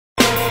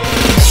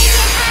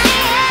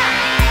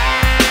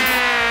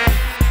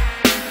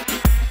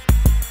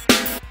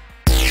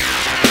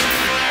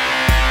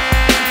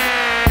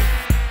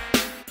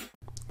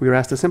we are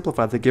asked to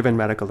simplify the given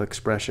radical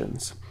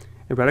expressions.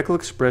 A radical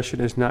expression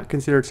is not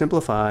considered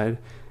simplified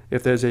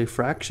if there's a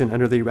fraction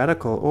under the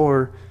radical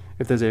or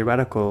if there's a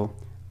radical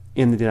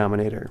in the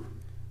denominator.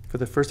 For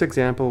the first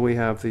example, we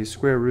have the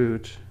square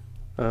root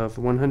of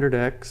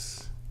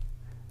 100x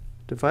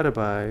divided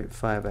by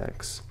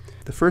 5x.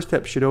 The first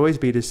step should always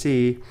be to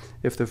see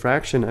if the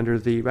fraction under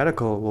the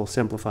radical will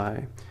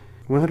simplify.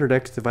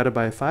 100x divided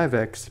by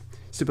 5x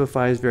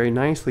simplifies very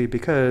nicely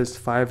because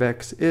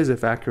 5x is a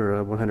factor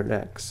of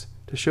 100x.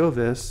 To show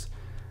this,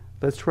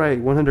 let's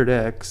write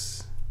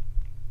 100x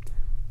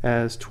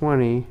as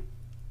 20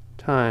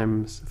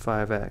 times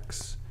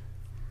 5x.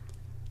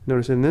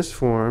 Notice in this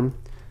form,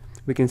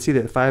 we can see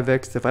that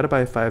 5x divided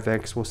by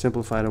 5x will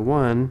simplify to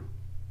 1,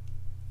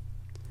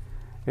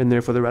 and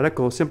therefore the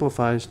radical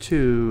simplifies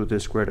to the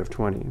square root of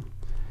 20.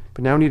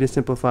 But now we need to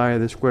simplify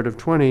the square root of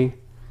 20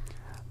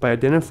 by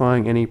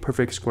identifying any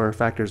perfect square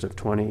factors of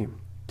 20.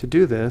 To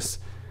do this,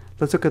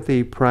 let's look at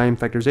the prime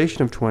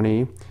factorization of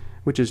 20,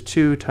 which is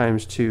 2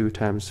 times 2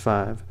 times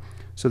 5.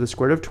 So the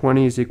square root of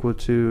 20 is equal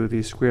to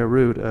the square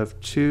root of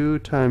 2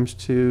 times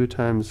 2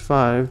 times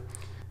 5.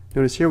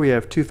 Notice here we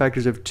have two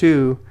factors of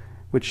 2,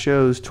 which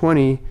shows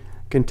 20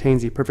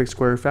 contains the perfect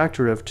square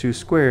factor of 2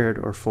 squared,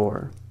 or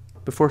 4.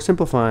 Before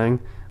simplifying,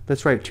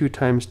 let's write 2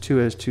 times 2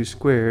 as 2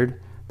 squared.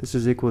 This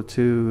is equal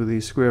to the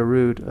square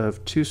root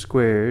of 2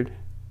 squared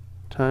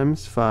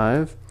times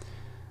 5.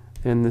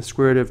 And the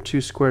square root of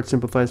 2 squared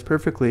simplifies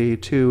perfectly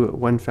to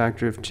 1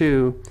 factor of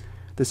 2.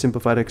 The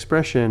simplified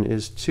expression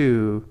is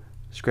 2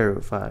 square root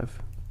of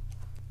 5.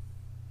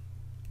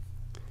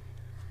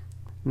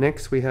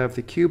 Next we have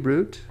the cube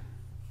root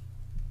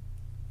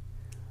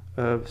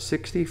of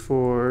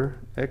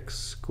 64x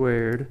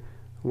squared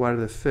y to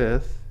the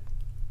 5th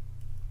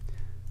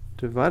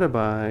divided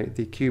by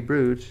the cube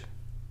root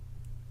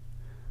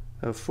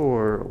of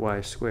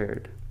 4y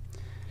squared.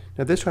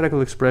 Now this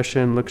radical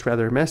expression looks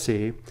rather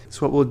messy,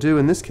 so what we'll do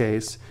in this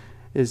case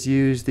is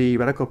use the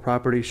radical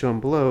property shown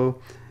below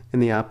in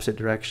the opposite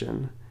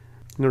direction.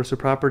 Notice the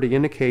property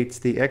indicates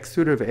the x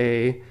root of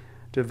a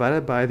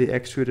divided by the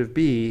x root of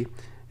b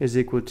is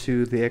equal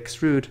to the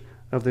x root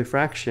of the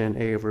fraction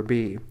a over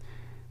b,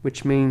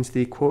 which means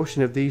the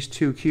quotient of these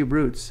two cube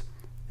roots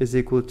is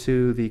equal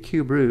to the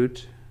cube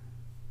root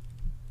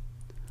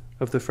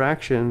of the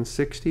fraction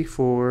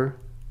 64x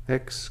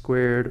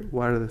squared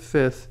y to the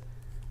 5th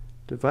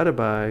divided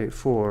by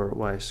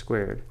 4y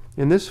squared.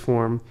 In this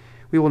form,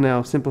 we will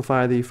now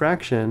simplify the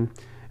fraction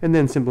and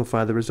then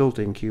simplify the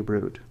resulting cube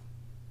root.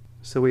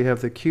 So we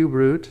have the cube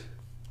root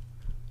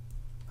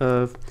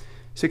of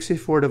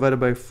 64 divided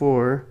by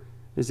 4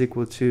 is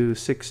equal to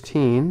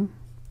 16.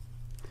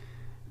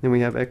 Then we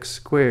have x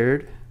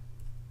squared.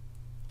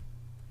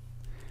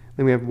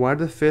 Then we have y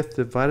to the 5th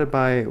divided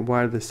by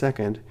y to the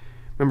 2nd.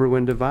 Remember,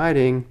 when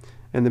dividing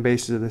and the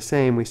bases are the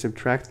same, we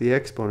subtract the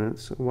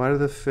exponents. Y to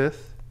the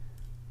 5th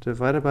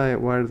divided by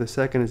y to the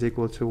 2nd is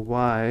equal to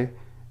y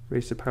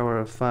raised to the power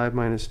of 5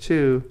 minus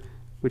 2,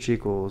 which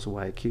equals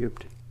y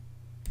cubed.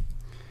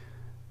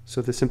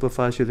 So this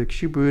simplifies to the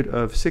cube root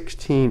of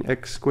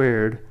 16x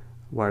squared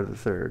y to the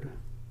 3rd.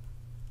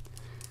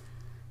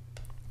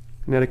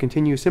 Now to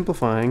continue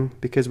simplifying,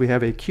 because we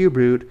have a cube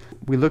root,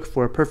 we look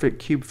for perfect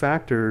cube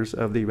factors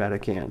of the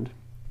radicand.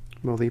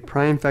 Well, the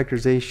prime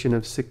factorization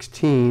of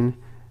 16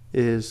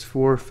 is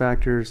 4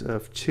 factors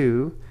of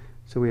 2.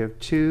 So we have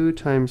 2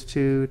 times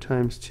 2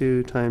 times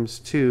 2 times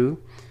 2.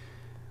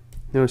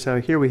 Notice how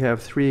here we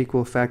have 3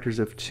 equal factors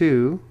of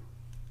 2.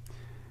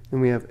 Then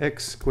we have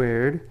x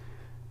squared,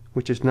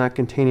 which does not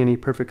contain any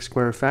perfect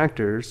square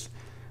factors.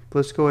 But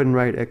let's go ahead and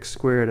write x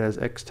squared as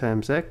x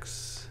times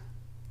x.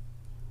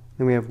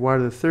 Then we have y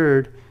to the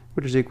 3rd,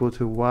 which is equal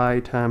to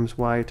y times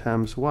y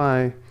times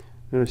y.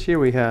 Notice here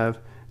we have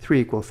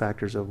 3 equal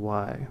factors of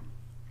y.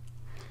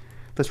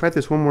 Let's write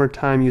this one more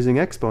time using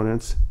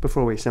exponents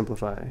before we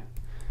simplify.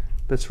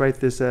 Let's write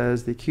this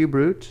as the cube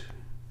root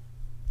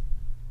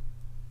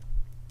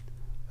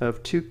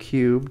of 2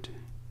 cubed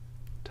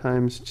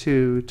times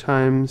 2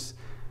 times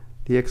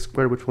the x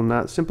squared, which will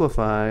not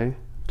simplify,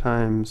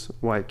 times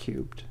y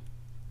cubed.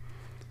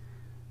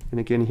 And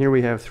again, here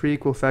we have 3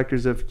 equal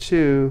factors of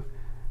 2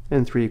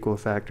 and 3 equal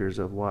factors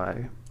of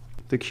y.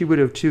 The cube root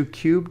of 2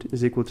 cubed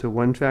is equal to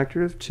 1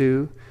 factor of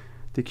 2.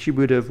 The cube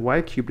root of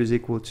y cubed is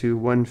equal to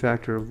 1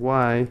 factor of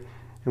y,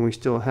 and we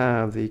still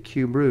have the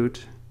cube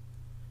root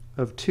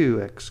of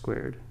 2x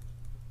squared.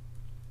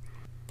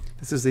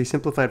 This is the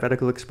simplified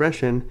radical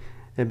expression,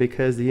 and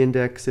because the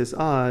index is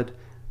odd,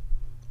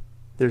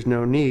 there's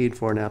no need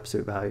for an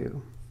absolute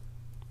value.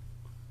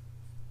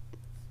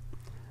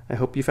 I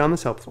hope you found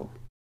this helpful.